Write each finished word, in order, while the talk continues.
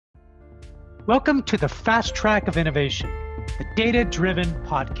Welcome to the Fast Track of Innovation, the data-driven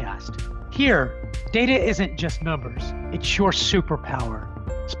podcast. Here, data isn't just numbers, it's your superpower,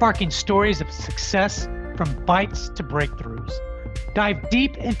 sparking stories of success from bytes to breakthroughs. Dive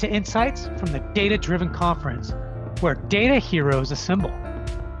deep into insights from the Data-Driven Conference, where data heroes assemble.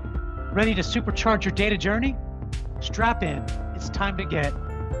 Ready to supercharge your data journey? Strap in, it's time to get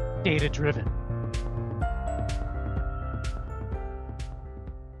data-driven.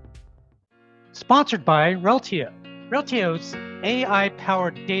 Sponsored by Reltio. Reltio's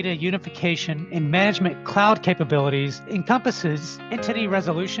AI-powered data unification and management cloud capabilities encompasses entity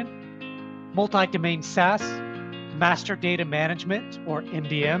resolution, multi-domain SaaS, master data management, or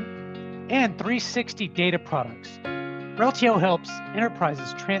MDM, and 360 data products. Reltio helps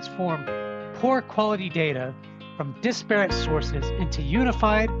enterprises transform poor quality data from disparate sources into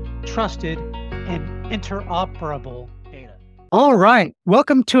unified, trusted, and interoperable data. All right,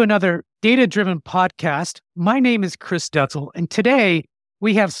 welcome to another data-driven podcast. My name is Chris Dutzel, and today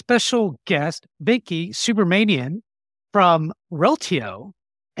we have special guest Venki Subramanian from Reltio,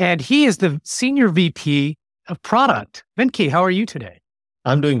 and he is the Senior VP of Product. Venki, how are you today?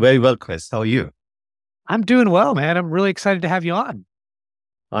 I'm doing very well, Chris. How are you? I'm doing well, man. I'm really excited to have you on.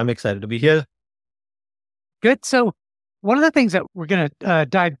 I'm excited to be here. Good. So one of the things that we're going to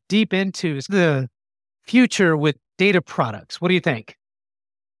dive deep into is the future with data products. What do you think?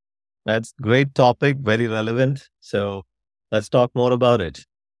 That's a great topic, very relevant. So let's talk more about it.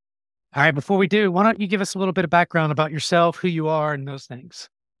 All right. Before we do, why don't you give us a little bit of background about yourself, who you are, and those things?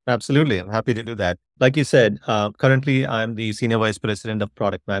 Absolutely. I'm happy to do that. Like you said, currently I'm the Senior Vice President of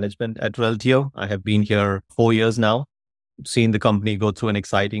Product Management at Reltio. I have been here 4 years now, seen the company go through an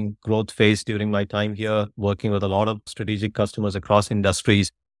exciting growth phase during my time here, working with a lot of strategic customers across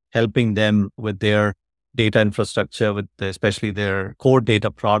industries, helping them with their data infrastructure, with especially their core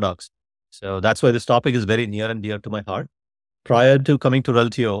data products. So that's why this topic is very near and dear to my heart. Prior to coming to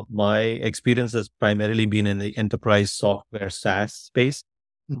Reltio, my experience has primarily been in the enterprise software SaaS space,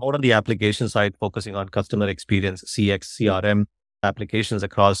 more on the application side, focusing on customer experience, CX, CRM applications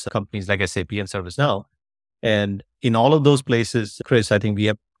across companies like SAP and ServiceNow. And in all of those places, Chris, I think we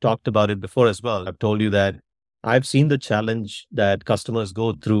have talked about it before as well. I've told you that I've seen the challenge that customers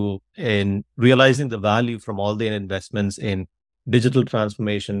go through in realizing the value from all their investments in digital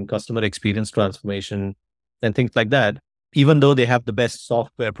transformation, customer experience transformation, and things like that. Even though they have the best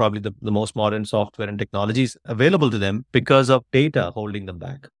software, probably the most modern software and technologies available to them because of data holding them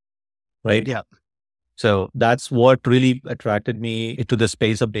back, right? Yeah. So that's what really attracted me to the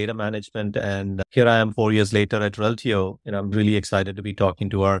space of data management. And here I am 4 years later at Reltio, and I'm really excited to be talking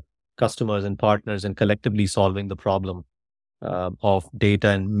to our customers and partners and collectively solving the problem of data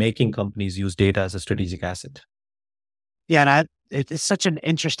and making companies use data as a strategic asset. Yeah, and it's such an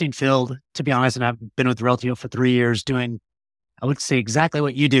interesting field, to be honest. And I've been with Reltio for 3 years doing, I would say exactly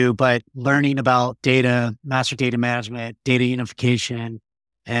what you do, but learning about data, master data management, data unification,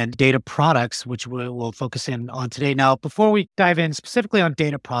 and data products, which we'll focus in on today. Now, before we dive in specifically on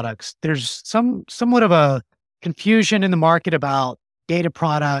data products, there's somewhat of a confusion in the market about data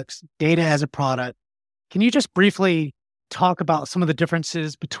products, data as a product. Can you just briefly talk about some of the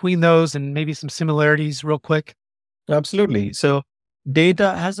differences between those and maybe some similarities real quick? Absolutely. So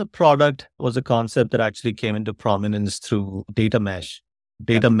data as a product was a concept that actually came into prominence through data mesh.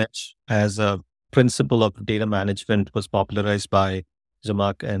 Data mesh as a principle of data management was popularized by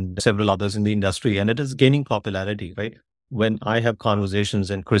Zhamak and several others in the industry, and it is gaining popularity, right? When I have conversations,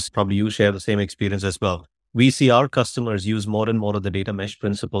 and Chris, probably you share the same experience as well, we see our customers use more and more of the data mesh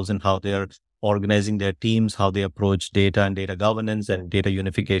principles in how they're organizing their teams, how they approach data and data governance and data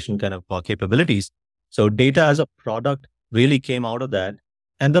unification kind of capabilities. So data as a product really came out of that.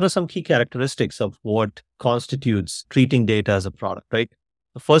 And there are some key characteristics of what constitutes treating data as a product, right?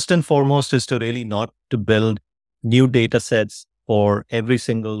 The first and foremost is to really not to build new data sets for every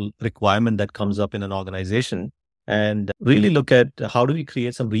single requirement that comes up in an organization, and really look at how do we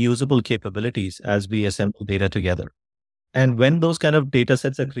create some reusable capabilities as we assemble data together. And when those kind of data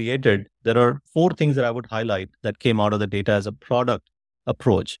sets are created, there are 4 things that I would highlight that came out of the data as a product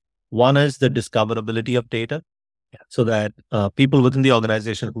approach. One is the discoverability of data, so that people within the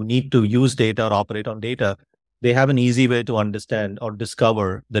organization who need to use data or operate on data, they have an easy way to understand or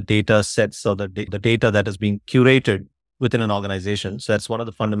discover the data sets or the data that is being curated within an organization. So that's one of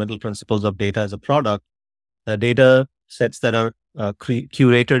the fundamental principles of data as a product. The data sets that are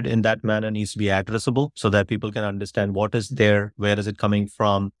curated in that manner needs to be addressable so that people can understand what is there, where is it coming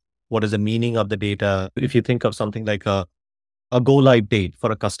from, what is the meaning of the data. If you think of something like a go live date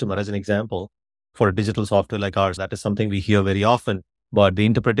for a customer as an example, for a digital software like ours, that is something we hear very often. but the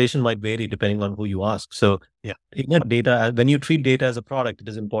interpretation might vary depending on who you ask. So data, when you treat data as a product, it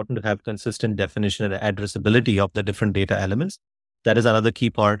is important to have consistent definition and addressability of the different data elements. That is another key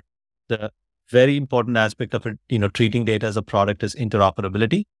part. The very important aspect of it, treating data as a product is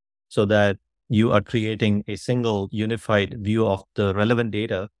interoperability, so that you are creating a single unified view of the relevant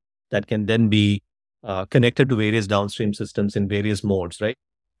data that can then be connected to various downstream systems in various modes, right?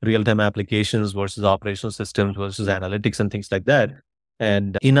 Real-time applications versus operational systems versus analytics and things like that.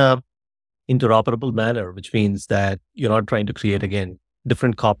 And in a interoperable manner, which means that you're not trying to create, again,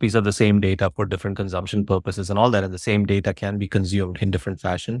 different copies of the same data for different consumption purposes and all that, and the same data can be consumed in different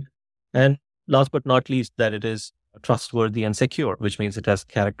fashion. And last but not least, that it is trustworthy and secure, which means it has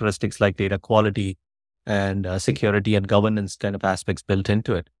characteristics like data quality and security and governance kind of aspects built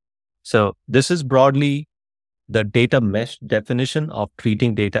into it. So this is broadly the data mesh definition of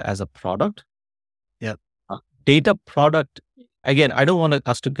treating data as a product. Yeah. Data product, again, I don't want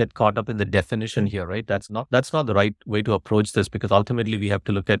us to get caught up in the definition here, right? That's not the right way to approach this, because ultimately we have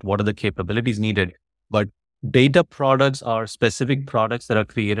to look at what are the capabilities needed. But data products are specific products that are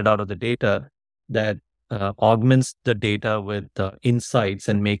created out of the data that augments the data with insights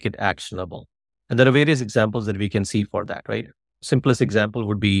and make it actionable. And there are various examples that we can see for that, right? Simplest example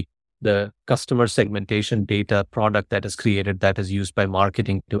would be the customer segmentation data product that is created, that is used by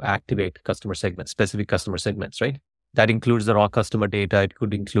marketing to activate customer segments, specific customer segments, right? That includes the raw customer data. It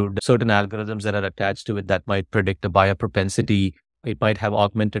could include certain algorithms that are attached to it that might predict a buyer propensity. It might have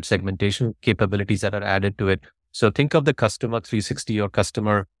augmented segmentation capabilities that are added to it. So think of the customer 360 or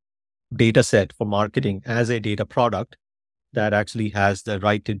customer data set for marketing as a data product that actually has the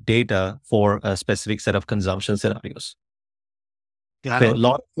right data for a specific set of consumption scenarios. So a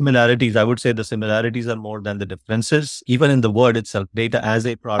lot of similarities. I would say the similarities are more than the differences, even in the word itself, data as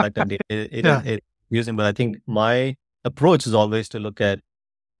a product and it using. But I think my approach is always to look at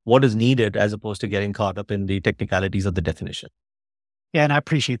what is needed as opposed to getting caught up in the technicalities of the definition. Yeah, and I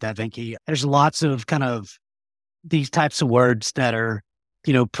appreciate that, Venki. There's lots of kind of these types of words that are,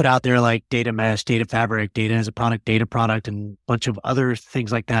 put out there, like data mesh, data fabric, data as a product, data product, and a bunch of other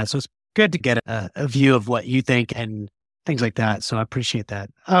things like that. So it's good to get a view of what you think and things like that. So I appreciate that.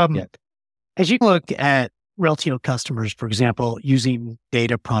 As you look at Reltio customers, for example, using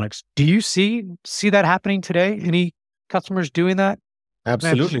data products, do you see that happening today? Any customers doing that?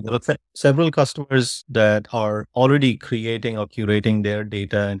 Absolutely. There are several customers that are already creating or curating their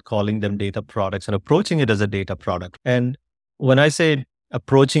data and calling them data products and approaching it as a data product. And when I say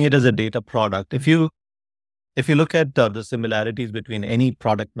approaching it as a data product, if you look at the similarities between any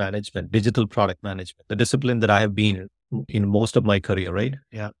product management, digital product management, the discipline that I have been in most of my career, right?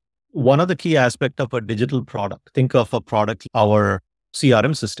 Yeah. One of the key aspects of a digital product, think of a product, our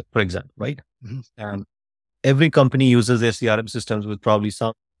CRM system, for example, right? Mm-hmm. And every company uses their CRM systems with probably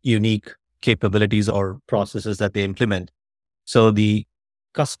some unique capabilities or processes that they implement. So the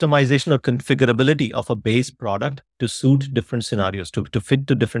customization or configurability of a base product to suit different scenarios, to fit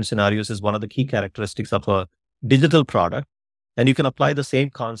to different scenarios, is one of the key characteristics of a digital product. And you can apply the same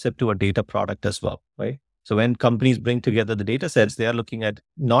concept to a data product as well, right? So when companies bring together the data sets, they are looking at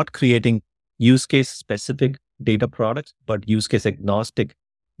not creating use case specific data products, but use case agnostic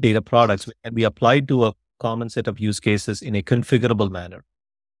data products which can be applied to a common set of use cases in a configurable manner.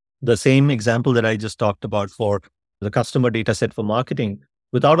 The same example that I just talked about for the customer data set for marketing,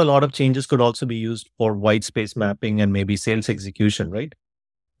 without a lot of changes, could also be used for white space mapping and maybe sales execution, right?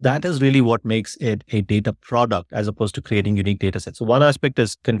 That is really what makes it a data product as opposed to creating unique data sets. So one aspect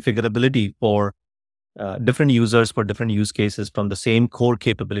is configurability for different users for different use cases from the same core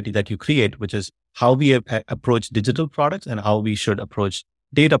capability that you create, which is how we approach digital products and how we should approach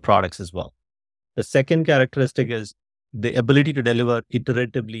data products as well. The second characteristic is the ability to deliver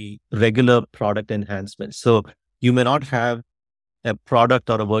iteratively regular product enhancements. So you may not have a product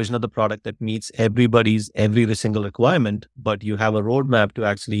or a version of the product that meets everybody's every single requirement, but you have a roadmap to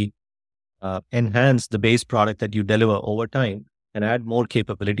actually enhance the base product that you deliver over time and add more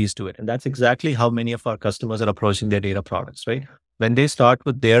capabilities to it. And that's exactly how many of our customers are approaching their data products, right? When they start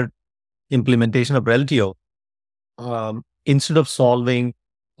with their implementation of Reltio, instead of solving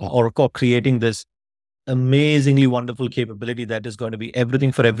or creating this amazingly wonderful capability that is going to be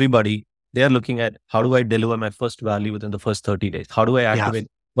everything for everybody, they are looking at how do I deliver my first value within the first 30 days? How do I activate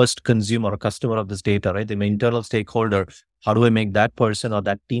first consumer or customer of this data, right? The internal stakeholder. How do I make that person or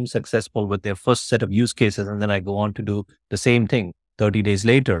that team successful with their first set of use cases? And then I go on to do the same thing 30 days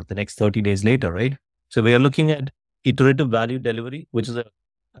later, the next 30 days later, right? So we are looking at iterative value delivery, which is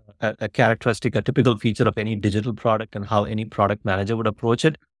a characteristic, a typical feature of any digital product and how any product manager would approach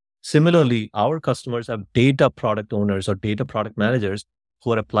it. Similarly, our customers have data product owners or data product managers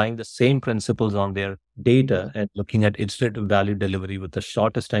who are applying the same principles on their data and looking at iterative value delivery with the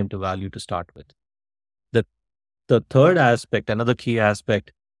shortest time to value to start with. The, the third aspect, another key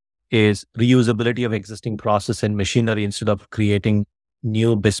aspect, is reusability of existing process and machinery instead of creating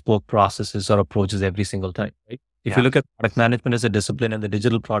new bespoke processes or approaches every single time. Right? If you look at product management as a discipline in the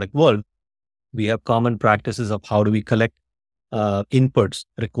digital product world, we have common practices of how do we collect inputs,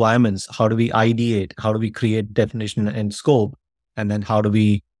 requirements, how do we ideate, how do we create definition and scope, and then how do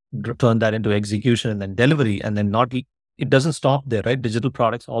we turn that into execution and then delivery, and then it doesn't stop there, right? Digital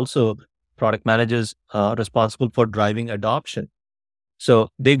products also, product managers are responsible for driving adoption. So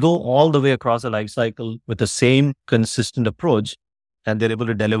they go all the way across the life cycle with the same consistent approach, and they're able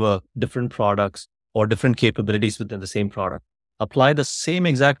to deliver different products or different capabilities within the same product. Apply the same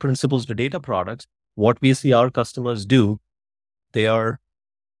exact principles to data products. What we see our customers do, they are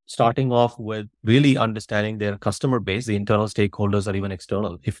starting off with really understanding their customer base, the internal stakeholders or even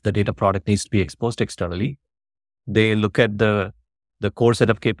external. If the data product needs to be exposed externally, they look at the core set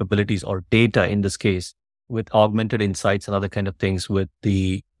of capabilities or data in this case with augmented insights and other kind of things with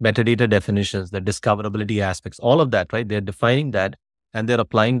the metadata definitions, the discoverability aspects, all of that, right? They're defining that and they're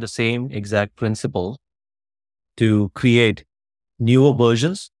applying the same exact principle to create newer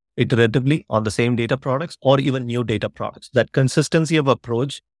versions iteratively on the same data products or even new data products. That consistency of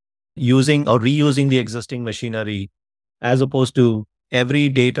approach, using or reusing the existing machinery as opposed to every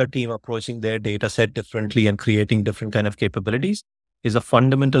data team approaching their data set differently and creating different kind of capabilities, is a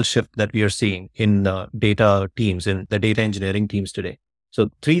fundamental shift that we are seeing in data teams, in the data engineering teams today.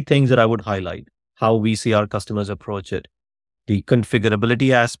 So 3 things that I would highlight, how we see our customers approach it. The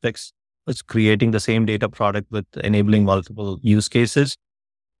configurability aspects, it's creating the same data product with enabling multiple use cases,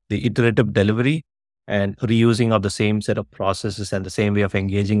 the iterative delivery, and reusing of the same set of processes and the same way of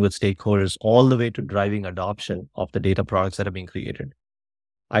engaging with stakeholders, all the way to driving adoption of the data products that are being created.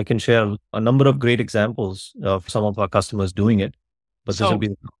 I can share a number of great examples of some of our customers doing it, but this will be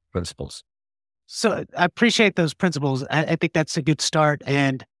the principles. So I appreciate those principles. I think that's a good start.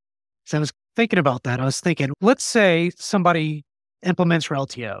 And so I was thinking about that. I was thinking, let's say somebody implements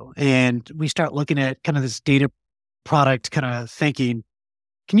Reltio and we start looking at kind of this data product kind of thinking.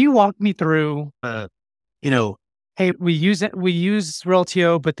 Can you walk me through, hey, we use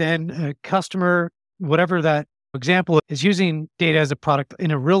Reltio, but then a customer, whatever that example is, using data as a product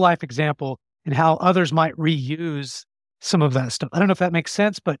in a real life example and how others might reuse some of that stuff. I don't know if that makes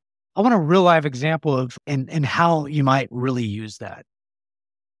sense, but I want a real life example of and how you might really use that.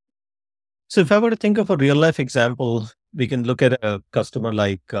 So if I were to think of a real life example, we can look at a customer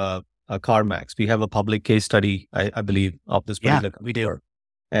like CarMax. We have a public case study, I believe, of this particular customer. We do.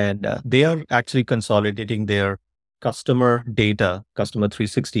 And they are actually consolidating their customer data, Customer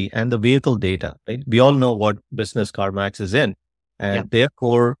 360, and the vehicle data, right? We all know what business CarMax is in. And their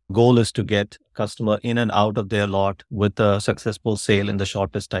core goal is to get customer in and out of their lot with a successful sale in the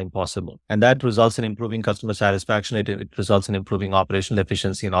shortest time possible. And that results in improving customer satisfaction. It results in improving operational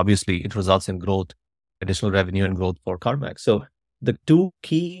efficiency. And obviously, it results in growth, additional revenue and growth for CarMax. So the 2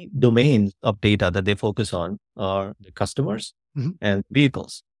 key domains of data that they focus on are the customers and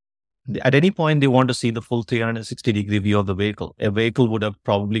vehicles. At any point, they want to see the full 360-degree view of the vehicle. A vehicle would have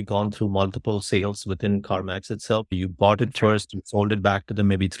probably gone through multiple sales within CarMax itself. You bought it first, you sold it back to them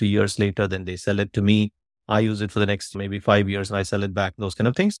maybe 3 years later, then they sell it to me. I use it for the next maybe 5 years and I sell it back, those kind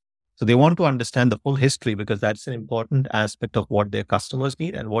of things. So they want to understand the full history because that's an important aspect of what their customers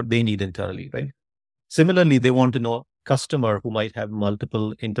need and what they need internally, right? Similarly, they want to know customer who might have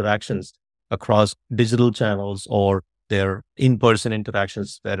multiple interactions across digital channels or their in-person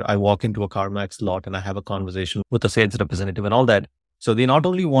interactions where I walk into a CarMax lot and I have a conversation with a sales representative and all that. So they not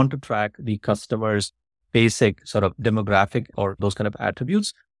only want to track the customer's basic sort of demographic or those kind of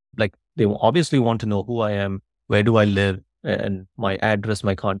attributes, like they obviously want to know who I am, where do I live, and my address,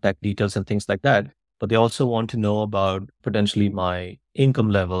 my contact details and things like that. But they also want to know about potentially my income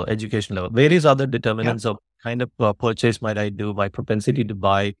level, education level, various other determinants of kind of purchase might I do, my propensity to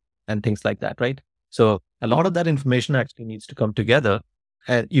buy and things like that, right? So a lot of that information actually needs to come together.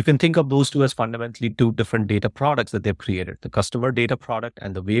 And you can think of those 2 as fundamentally 2 different data products that they've created, the customer data product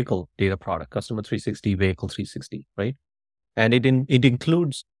and the vehicle data product, Customer 360, Vehicle 360, right? And it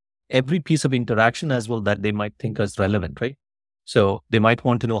includes every piece of interaction as well that they might think as relevant, right? So they might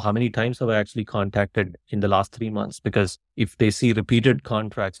want to know how many times have I actually contacted in the last 3 months, because if they see repeated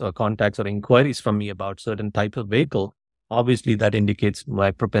contracts or contacts or inquiries from me about certain type of vehicle, obviously that indicates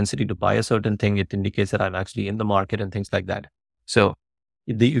my propensity to buy a certain thing. It indicates that I'm actually in the market and things like that. So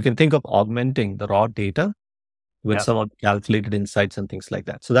you can think of augmenting the raw data with Yep. some of the calculated insights and things like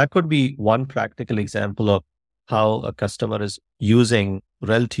that. So that could be one practical example of how a customer is using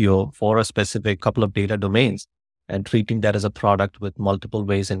Reltio for a specific couple of data domains and treating that as a product with multiple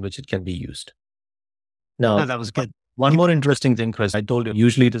ways in which it can be used. No, Now, that was good. one more interesting thing, Chris, I told you,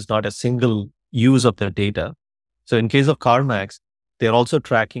 usually it is not a single use of their data. So in case of CarMax, they're also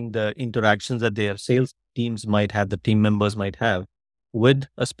tracking the interactions that their sales teams might have, the team members might have with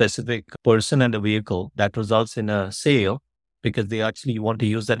a specific person and a vehicle that results in a sale, because they actually want to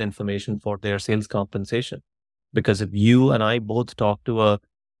use that information for their sales compensation. Because if you and I both talk to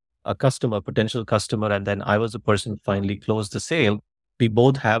a customer, potential customer, and then I was the person who finally closed the sale, we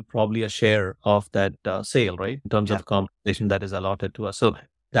both have probably a share of that sale, right? In terms of compensation that is allotted to us. So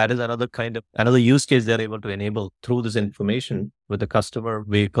that is another use case they're able to enable through this information with the customer,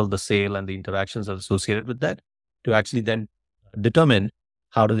 vehicle, the sale, and the interactions associated with that, to actually then determine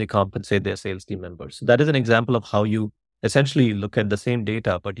how do they compensate their sales team members. So that is an example of how you essentially look at the same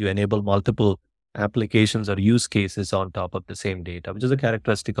data, but you enable multiple applications or use cases on top of the same data, which is a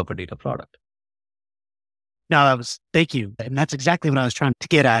characteristic of a data product. No, thank you. And that's exactly what I was trying to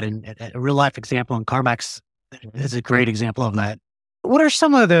get at. And a real life example, and CarMax is a great example of that. What's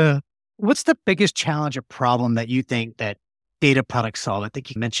the biggest challenge or problem that you think that data products solve? I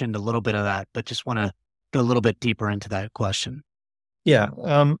think you mentioned a little bit of that, but just want to go a little bit deeper into that question. Yeah.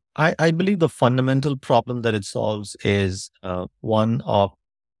 I believe the fundamental problem that it solves is one of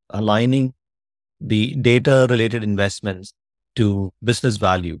aligning the data related investments to business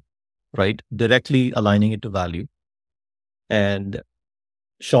value, right? Directly aligning it to value and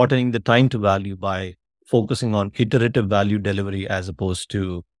shortening the time to value by focusing on iterative value delivery, as opposed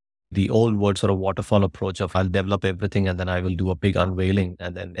to the old world sort of waterfall approach of I'll develop everything and then I will do a big unveiling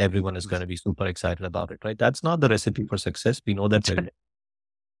and then everyone is going to be super excited about it, right? That's not the recipe for success. We know that.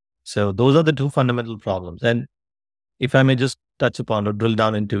 So those are the two fundamental problems. And if I may just touch upon or drill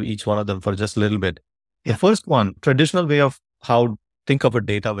down into each one of them for just a little bit. The first one, traditional way of think of a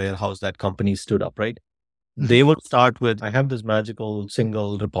data warehouse that companies stood up, right? They would start with, I have this magical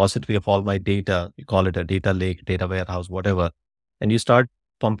single repository of all my data. You call it a data lake, data warehouse, whatever. And you start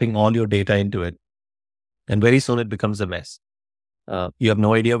pumping all your data into it. And very soon it becomes a mess. You have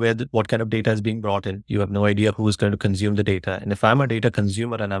no idea what kind of data is being brought in. You have no idea who is going to consume the data. And if I'm a data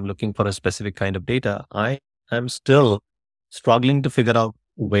consumer and I'm looking for a specific kind of data, I am still struggling to figure out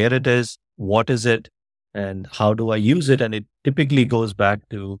where it is, what is it, and how do I use it? And it typically goes back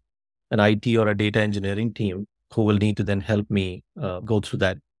to an IT or a data engineering team who will need to then help me go through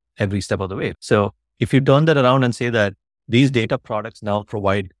that every step of the way. So if you turn that around and say that these data products now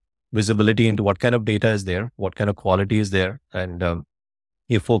provide visibility into what kind of data is there, what kind of quality is there, and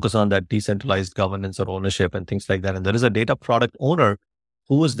you focus on that decentralized governance or ownership and things like that. And there is a data product owner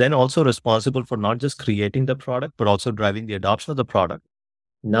who is then also responsible for not just creating the product, but also driving the adoption of the product.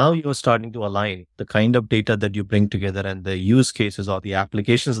 Now you're starting to align the kind of data that you bring together and the use cases or the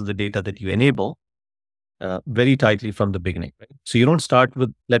applications of the data that you enable very tightly from the beginning. Right? So you don't start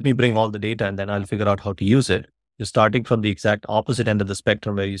with, let me bring all the data and then I'll figure out how to use it. You're starting from the exact opposite end of the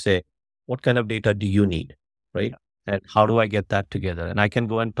spectrum where you say, what kind of data do you need? Right? And how do I get that together? And I can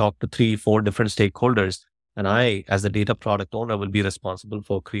go and talk to 3-4 different stakeholders. And I, as the data product owner, will be responsible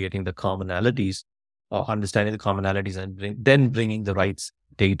for creating the commonalities or understanding the commonalities and then bringing the right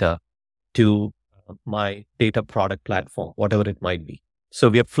data to my data product platform, whatever it might be. So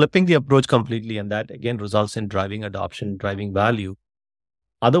we are flipping the approach completely. And that again results in driving adoption, driving value.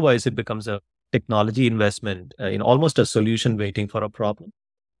 Otherwise, it becomes a technology investment in almost a solution waiting for a problem.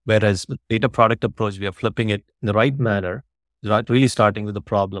 Whereas with data product approach, we are flipping it in the right manner, really starting with the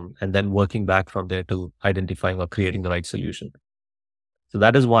problem and then working back from there to identifying or creating the right solution. So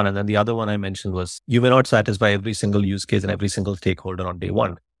that is one. And then the other one I mentioned was you may not satisfy every single use case and every single stakeholder on day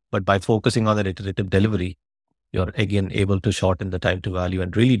one, but by focusing on that iterative delivery, you're again able to shorten the time to value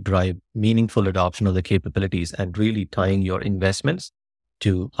and really drive meaningful adoption of the capabilities and really tying your investments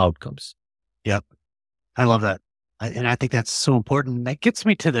to outcomes. Yep. I love that. And I think that's so important. That gets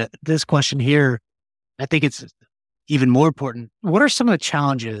me to this question here. I think it's even more important. What are some of the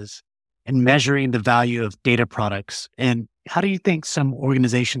challenges in measuring the value of data products? And how do you think some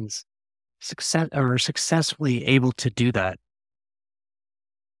organizations are successfully able to do that?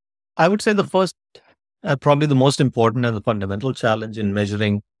 I would say the first, probably the most important and the fundamental challenge in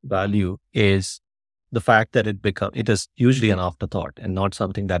measuring value is the fact that it is usually an afterthought and not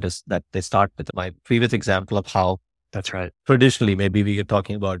something that they start with. My previous example of how that's right. Traditionally, maybe we are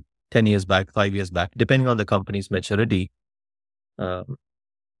talking about 10 years back, 5 years back, depending on the company's maturity,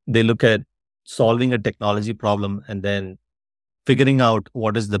 they look at solving a technology problem and then figuring out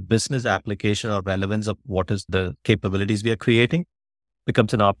what is the business application or relevance of what is the capabilities we are creating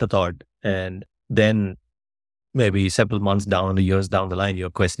becomes an afterthought. And then maybe several months down or years down the line, you're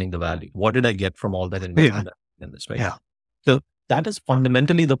questioning the value. What did I get from all that investment in this, right? Yeah. So that is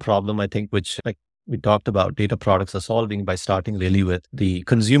fundamentally the problem, I think, which like we talked about data products are solving by starting really with the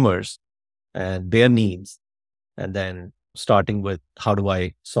consumers and their needs, and then starting with how do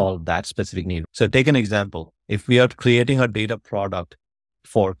I solve that specific need. So take an example. If we are creating a data product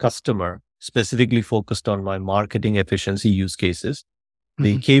for customer specifically focused on my marketing efficiency use cases,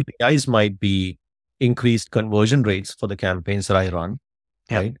 the KPIs might be increased conversion rates for the campaigns that I run,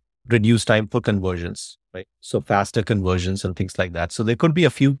 right? Reduce time for conversions, right? So faster conversions and things like that. So there could be a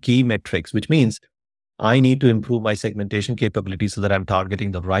few key metrics, which means I need to improve my segmentation capabilities so that I'm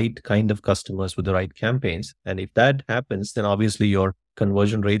targeting the right kind of customers with the right campaigns. And if that happens, then obviously your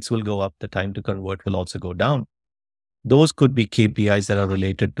conversion rates will go up. The time to convert will also go down. Those could be KPIs that are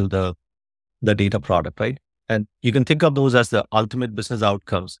related to the data product, right? And you can think of those as the ultimate business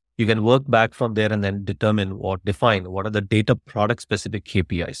outcomes. You can work back from there and then define what are the data product specific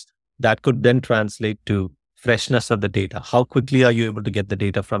KPIs. That could then translate to freshness of the data. How quickly are you able to get the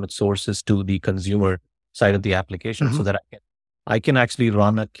data from its sources to the consumer side of the application so that I can actually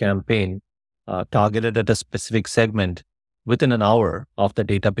run a campaign targeted at a specific segment within an hour of the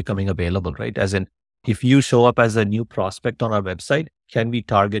data becoming available, right? As in, if you show up as a new prospect on our website, can we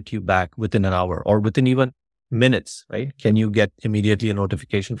target you back within an hour or within even minutes, right? Can you get immediately a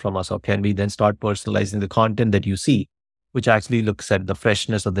notification from us, or can we then start personalizing the content that you see, which actually looks at the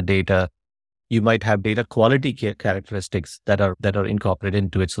freshness of the data? You might have data quality characteristics that are incorporated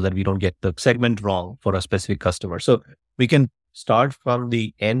into it so that we don't get the segment wrong for a specific customer. So we can start from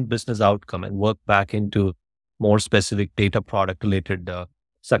the end business outcome and work back into more specific data product related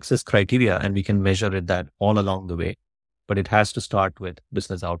success criteria, and we can measure it that all along the way. But it has to start with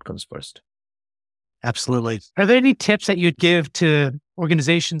business outcomes first. Absolutely. Are there any tips that you'd give to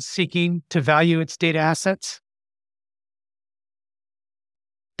organizations seeking to value its data assets?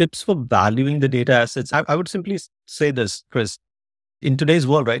 Tips for valuing the data assets. I would simply say this, Chris. In today's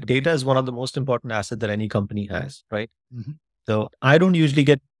world, right, data is one of the most important assets that any company has, right? So I don't usually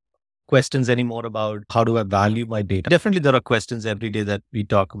get questions anymore about how do I value my data. Definitely there are questions every day that we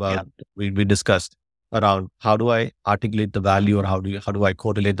talk about, we discussed around how do I articulate the value, or how do I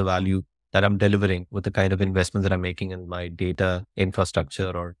correlate the value that I'm delivering with the kind of investment that I'm making in my data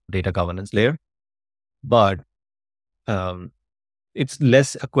infrastructure or data governance layer. But it's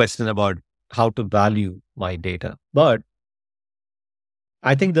less a question about how to value my data. But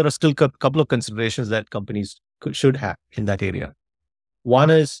I think there are still a couple of considerations that companies should have in that area.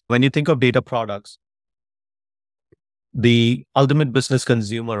 One is, when you think of data products, the ultimate business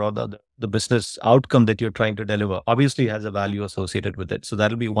consumer or the business outcome that you're trying to deliver obviously has a value associated with it. So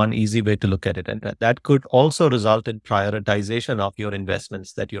that'll be one easy way to look at it. And that could also result in prioritization of your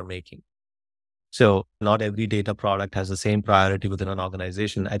investments that you're making. So not every data product has the same priority within an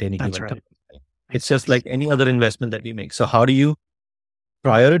organization at any given time. It's just like any other investment that we make. So how do you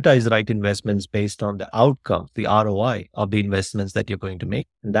prioritize the right investments based on the outcomes, the ROI of the investments that you're going to make?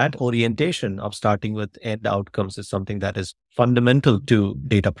 And that orientation of starting with end outcomes is something that is fundamental to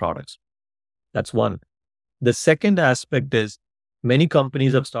data products. That's one. The second aspect is many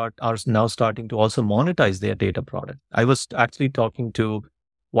companies are now starting to also monetize their data product. I was actually talking to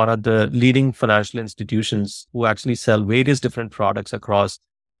one of the leading financial institutions who actually sell various different products across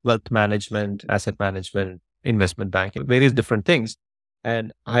wealth management, asset management, investment banking, various different things.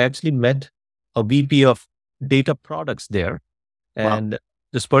 And I actually met a VP of data products there. And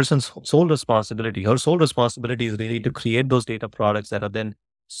this person's sole responsibility is really to create those data products that are then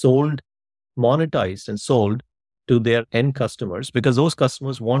sold, monetized and sold to their end customers, because those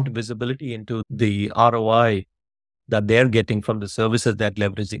customers want visibility into the ROI that they're getting from the services that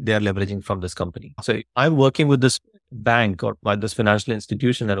they're leveraging from this company. So I'm working with this bank or by this financial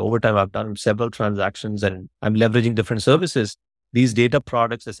institution, and over time I've done several transactions and I'm leveraging different services. These data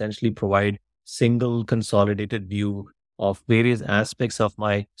products essentially provide single consolidated view of various aspects of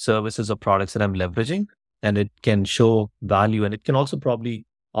my services or products that I'm leveraging, and it can show value, and it can also probably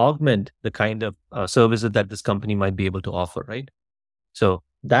augment the kind of services that this company might be able to offer, right? So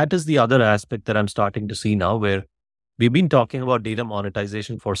that is the other aspect that I'm starting to see now, where we've been talking about data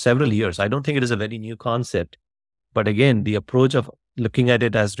monetization for several years. I don't think it is a very new concept, but again, the approach of looking at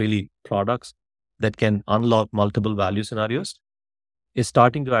it as really products that can unlock multiple value scenarios is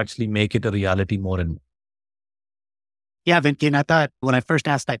starting to actually make it a reality more and more. Yeah, Venki, and I thought when I first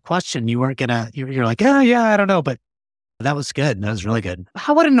asked that question, you weren't you're like, oh yeah, I don't know, but that was good. That was really good.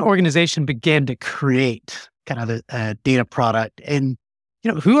 How would an organization begin to create kind of the data product? And,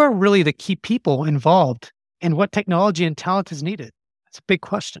 who are really the key people involved and what technology and talent is needed? That's a big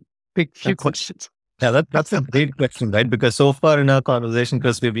question. Big few questions. Yeah, that's a great question, right? Because so far in our conversation,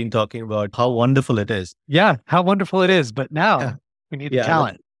 Chris, we've been talking about how wonderful it is. Yeah, how wonderful it is. But now we need the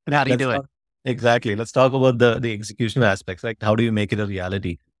talent. And how do you do it? Exactly. Let's talk about the execution aspects. Like, how do you make it a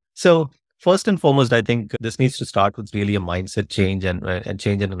reality? So first and foremost, I think this needs to start with really a mindset change and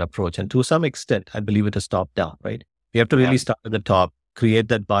change in an approach. And to some extent, I believe it is top down, right? We have to really start at the top, create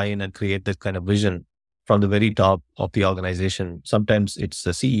that buy-in and create that kind of vision from the very top of the organization. Sometimes it's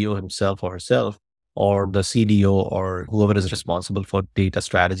the CEO himself or herself, or the CDO, or whoever is responsible for data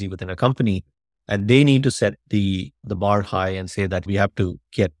strategy within a company. And they need to set the bar high and say that we have to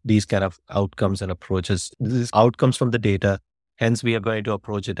get these kind of outcomes and approaches. This is outcomes from the data. Hence, we are going to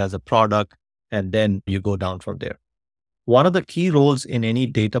approach it as a product, and then you go down from there. One of the key roles in any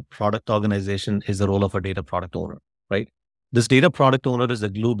data product organization is the role of a data product owner, right? This data product owner is the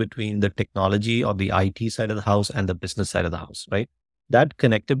glue between the technology or the IT side of the house and the business side of the house, right? That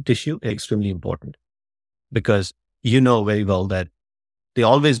connective tissue is extremely important because you know very well that they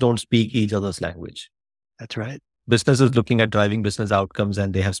always don't speak each other's language. That's right. Business is looking at driving business outcomes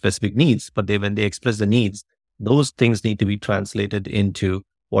and they have specific needs, but when they express the needs, those things need to be translated into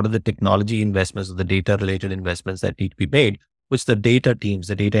what are the technology investments or the data related investments that need to be made, which the data teams,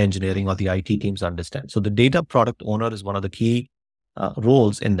 the data engineering or the IT teams understand. So the data product owner is one of the key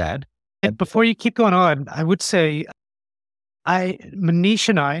roles in that. And before you keep going on, I would say Manish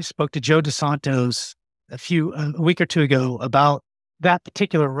and I spoke to Joe DeSantos a week or two ago about that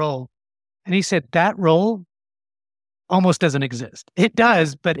particular role. And he said that role almost doesn't exist. It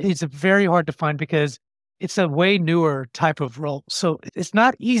does, but it's very hard to find because it's a way newer type of role. So it's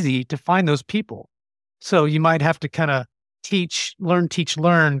not easy to find those people. So you might have to kind of teach, learn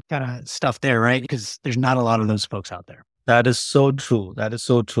kind of stuff there, right? Because there's not a lot of those folks out there. That is so true. That is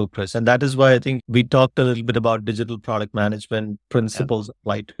so true, Chris. And that is why I think we talked a little bit about digital product management principles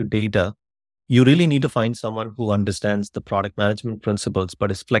applied to data. You really need to find someone who understands the product management principles,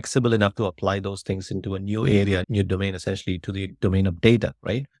 but is flexible enough to apply those things into a new area, new domain, essentially to the domain of data,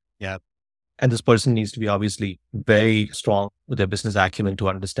 right? Yeah. And this person needs to be obviously very strong with their business acumen to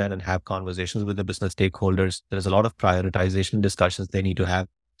understand and have conversations with the business stakeholders. There's a lot of prioritization discussions they need to have.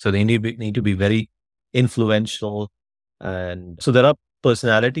 So they need to be very influential. And so there are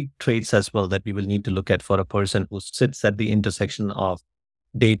personality traits as well that we will need to look at for a person who sits at the intersection of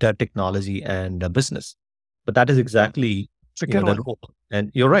data, technology, and business. But that is exactly the role. And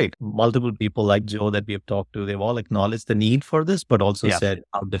you're right. Multiple people like Joe that we have talked to, they've all acknowledged the need for this, but also said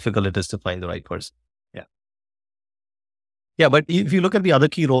how difficult it is to find the right person. Yeah. But if you look at the other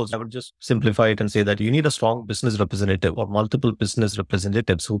key roles, I would just simplify it and say that you need a strong business representative or multiple business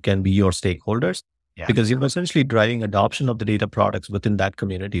representatives who can be your stakeholders. Yeah. Because you're essentially driving adoption of the data products within that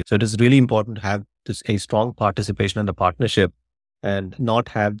community. So it is really important to have a strong participation and a partnership and not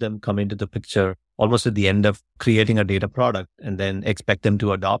have them come into the picture almost at the end of creating a data product and then expect them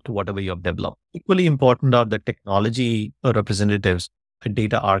to adopt whatever you have developed. Equally important are the technology representatives, a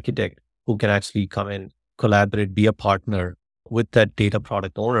data architect who can actually come in, collaborate, be a partner with that data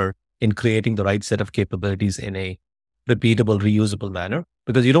product owner in creating the right set of capabilities in a repeatable, reusable manner.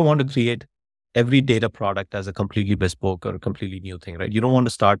 Because you don't want to create every data product as a completely bespoke or a completely new thing, right? You don't want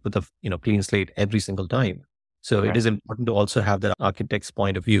to start with a clean slate every single time. So it is important to also have that architect's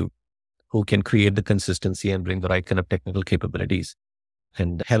point of view who can create the consistency and bring the right kind of technical capabilities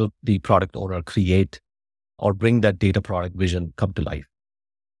and help the product owner create or bring that data product vision come to life.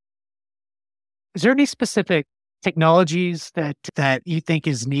 Is there any specific technologies that you think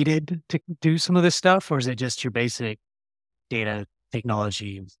is needed to do some of this stuff, or is it just your basic data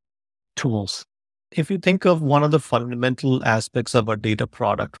technology tools? If you think of one of the fundamental aspects of a data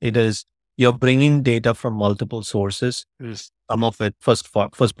product, it is you're bringing data from multiple sources. Some of it first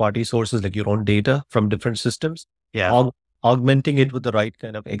party sources like your own data from different systems. Yeah. Augmenting it with the right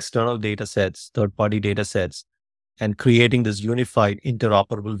kind of external data sets, third party data sets, and creating this unified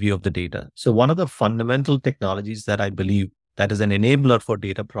interoperable view of the data. So one of the fundamental technologies that I believe that is an enabler for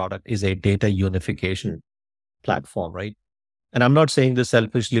data product is a data unification platform, right? And I'm not saying this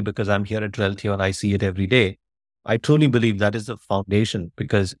selfishly because I'm here at Reltio and I see it every day. I truly believe that is the foundation,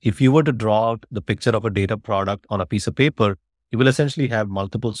 because if you were to draw out the picture of a data product on a piece of paper, you will essentially have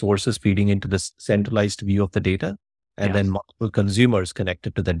multiple sources feeding into this centralized view of the data and then multiple consumers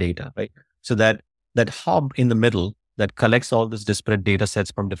connected to the data, right? So that hub in the middle that collects all these disparate data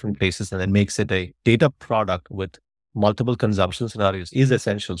sets from different places and then makes it a data product with multiple consumption scenarios is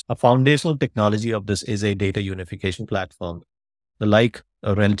essential. A foundational technology of this is a data unification platform, like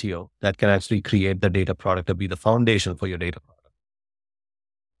a Reltio that can actually create the data product or be the foundation for your data product.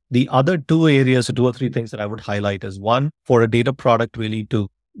 The other two areas, or two or three things that I would highlight is one, for a data product really to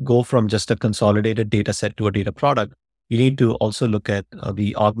go from just a consolidated data set to a data product, you need to also look at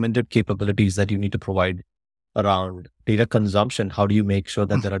the augmented capabilities that you need to provide around data consumption. How do you make sure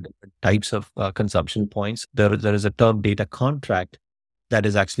that there are different types of consumption points? There is a term data contract that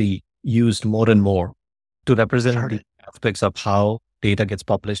is actually used more and more to represent the aspects of how data gets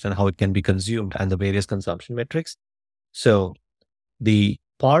published and how it can be consumed and the various consumption metrics. So the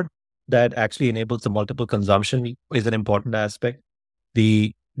part that actually enables the multiple consumption is an important aspect.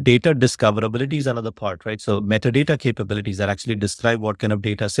 The data discoverability is another part, right? So metadata capabilities that actually describe what kind of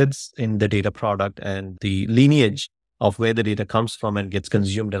data sits in the data product and the lineage of where the data comes from and gets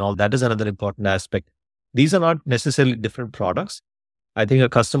consumed and all that is another important aspect. These are not necessarily different products. I think a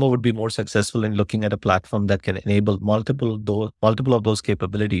customer would be more successful in looking at a platform that can enable multiple of those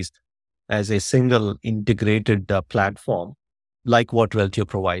capabilities as a single integrated platform, like what Reltio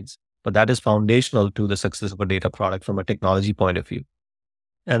provides. But that is foundational to the success of a data product from a technology point of view.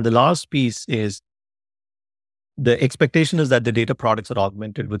 And the last piece is the expectation is that the data products are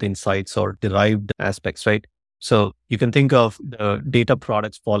augmented with insights or derived aspects, right? So you can think of the data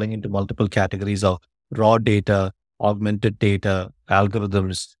products falling into multiple categories of raw data, augmented data,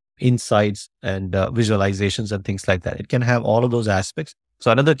 algorithms, insights, and visualizations and things like that. It can have all of those aspects.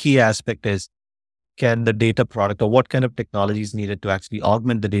 So another key aspect is, can the data product or what kind of technology is needed to actually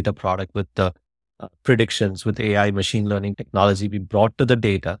augment the data product with the predictions, with AI, machine learning technology be brought to the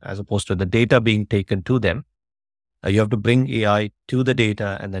data as opposed to the data being taken to them. You have to bring AI to the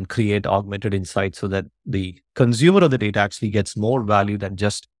data and then create augmented insights so that the consumer of the data actually gets more value than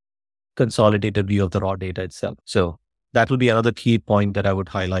just consolidated view of the raw data itself. So that will be another key point that I would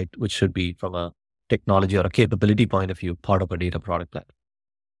highlight, which should be from a technology or a capability point of view, part of a data product platform.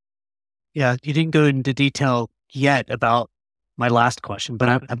 Yeah, you didn't go into detail yet about my last question, but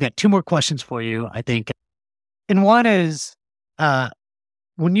I've got two more questions for you, I think. And one is,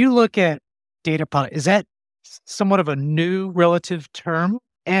 when you look at data product, is that somewhat of a new relative term?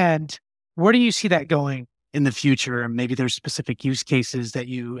 And where do you see that going in the future? And maybe there's specific use cases that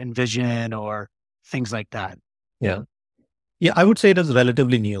you envision or things like that. Yeah. Yeah, I would say it is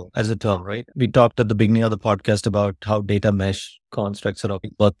relatively new as a term, right? We talked at the beginning of the podcast about how data mesh constructs are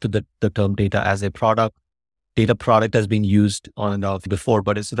birth to the term data as a product. Data product has been used on and off before,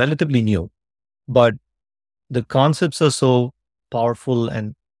 but it's relatively new. But the concepts are so powerful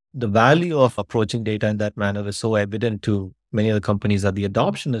and the value of approaching data in that manner is so evident to many of the companies that the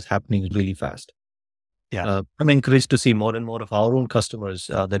adoption is happening really fast. Yeah, I'm encouraged to see more and more of our own customers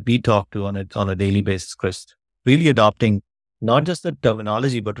that we talk to on a daily basis, Chris, really adopting not just the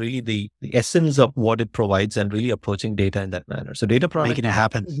terminology, but really the essence of what it provides and really approaching data in that manner. So data product making it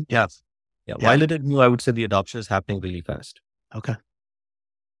happen. Yeah. While it is new, I would say the adoption is happening really fast. Okay.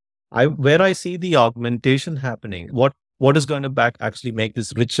 Where I see the augmentation happening, what is going to actually make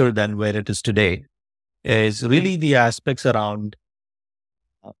this richer than where it is today is really the aspects around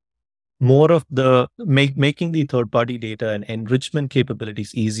more of the making the third-party data and enrichment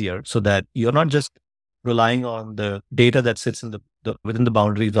capabilities easier so that you're not just relying on the data that sits in within the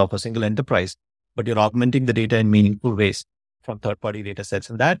boundaries of a single enterprise, but you're augmenting the data in meaningful ways from third-party data sets.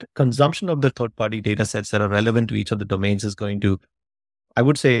 And that consumption of the third-party data sets that are relevant to each of the domains is going to, I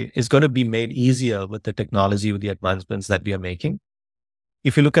would say, is going to be made easier with the technology, with the advancements that we are making.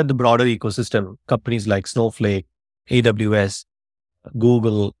 If you look at the broader ecosystem, companies like Snowflake, AWS,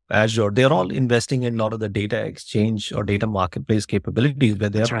 Google, Azure, they're all investing in a lot of the data exchange or data marketplace capabilities where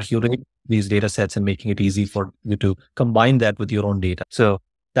they're curating these data sets and making it easy for you to combine that with your own data. So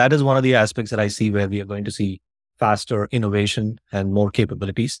that is one of the aspects that I see where we are going to see faster innovation and more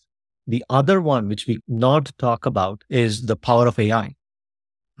capabilities. The other one, which we not talk about, is the power of AI,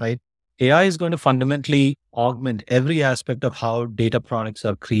 right? AI is going to fundamentally augment every aspect of how data products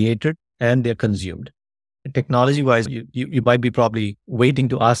are created and they're consumed. Technology wise, you might be probably waiting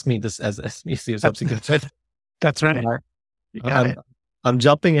to ask me this as your subsequent thread. That's right. I'm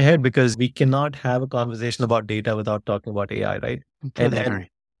jumping ahead because we cannot have a conversation about data without talking about AI, right? And there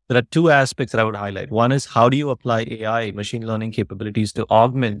are two aspects that I would highlight. One is, how do you apply AI, machine learning capabilities to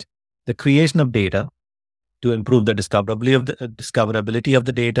augment the creation of data, to improve the discoverability of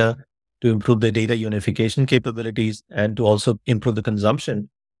the data, to improve the data unification capabilities, and to also improve the consumption.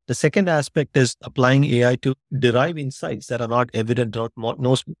 The second aspect is applying AI to derive insights that are not evident,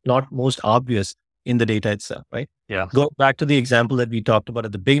 not most obvious in the data itself, right? Yeah. Go back to the example that we talked about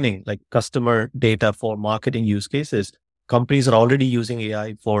at the beginning, like customer data for marketing use cases. Companies are already using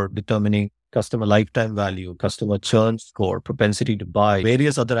AI for determining customer lifetime value, customer churn score, propensity to buy,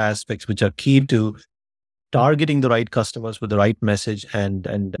 various other aspects which are key to targeting the right customers with the right message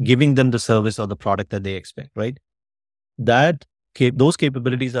and giving them the service or the product that they expect, right? Those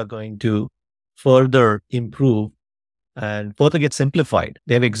capabilities are going to further improve and further get simplified.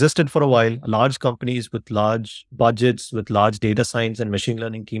 They have existed for a while. Large companies with large budgets, with large data science and machine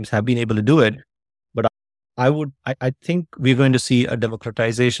learning teams have been able to do it. But I think we're going to see a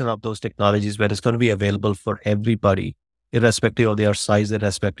democratization of those technologies where it's going to be available for everybody, irrespective of their size,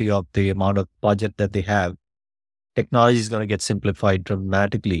 irrespective of the amount of budget that they have. Technology is going to get simplified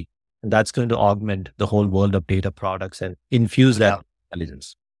dramatically. And that's going to augment the whole world of data products and infuse that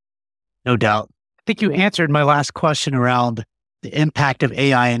intelligence. No doubt. I think you answered my last question around the impact of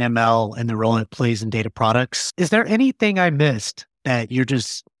AI and ML and the role it plays in data products. Is there anything I missed that you're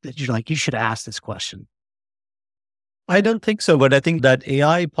like, you should ask this question? I don't think so, but I think that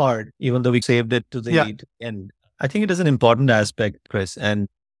AI part, even though we saved it to the end, I think it is an important aspect, Chris. And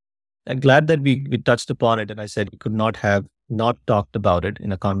I'm glad that we touched upon it. And I said we could not have not talked about it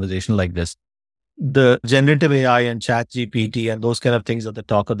in a conversation like this. The generative AI and ChatGPT and those kind of things are the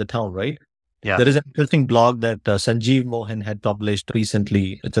talk of the town, right? Yeah. There is an interesting blog that Sanjeev Mohan had published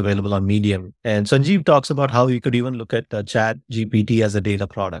recently. It's available on Medium. And Sanjeev talks about how you could even look at ChatGPT as a data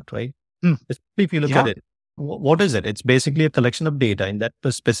product, right? Especially if you look at it. What is it? It's basically a collection of data. In that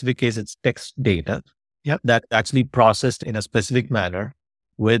specific case, it's text data that actually processed in a specific manner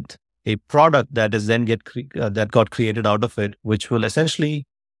with a product that is then that got created out of it, which will essentially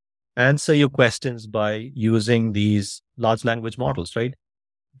answer your questions by using these large language models, right?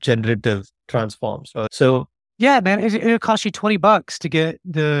 Generative transforms. So yeah, man, it'll cost you $20 to get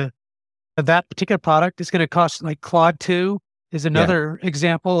that particular product. It's going to cost, like Claude 2 is another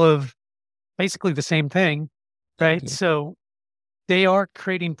example of basically the same thing, right? So they are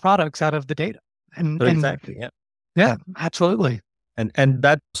creating products out of the data. Exactly. Yeah, absolutely. And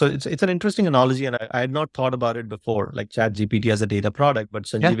that, so it's an interesting analogy, and I had not thought about it before, like ChatGPT as a data product, but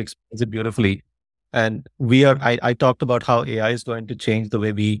Sanjeev explains it beautifully. And I talked about how AI is going to change the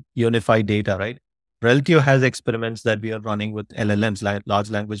way we unify data, right? Reltio has experiments that we are running with LLMs,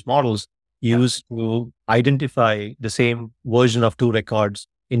 large language models, used to identify the same version of two records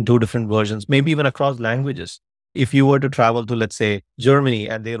in two different versions, maybe even across languages. If you were to travel to, let's say, Germany,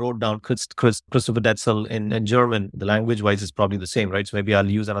 and they wrote down Christopher Detzel in German, the language-wise is probably the same, right? So maybe I'll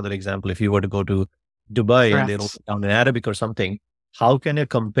use another example. If you were to go to Dubai and they wrote it down in Arabic or something, how can you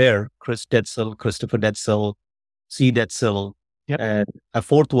compare Christopher Detzel, C. Detzel, and a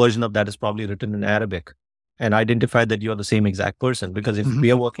fourth version of that is probably written in Arabic, and identify that you are the same exact person? Because if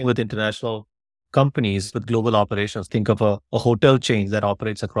we are working with international companies with global operations, think of a hotel chain that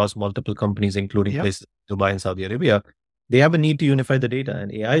operates across multiple companies, including places Dubai and Saudi Arabia. They have a need to unify the data,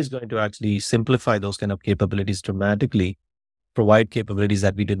 and AI is going to actually simplify those kind of capabilities dramatically, provide capabilities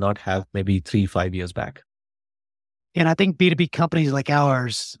that we did not have maybe 3-5 years back. And I think B2B companies like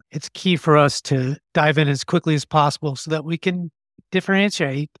ours, it's key for us to dive in as quickly as possible so that we can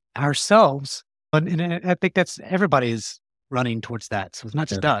differentiate ourselves. And I think that's everybody is running towards that. So it's not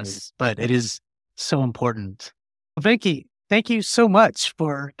just us, but it is so important. Venki, thank you so much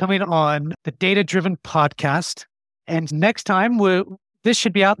for coming on the Data Driven Podcast. And next time, this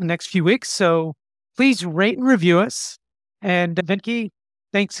should be out in the next few weeks. So please rate and review us. And Venki,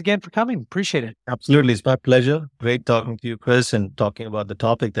 thanks again for coming. Appreciate it. Absolutely. It's my pleasure. Great talking to you, Chris, and talking about the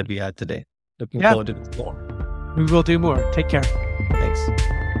topic that we had today. Looking forward to more. We will do more. Take care.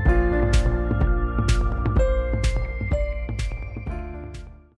 Thanks.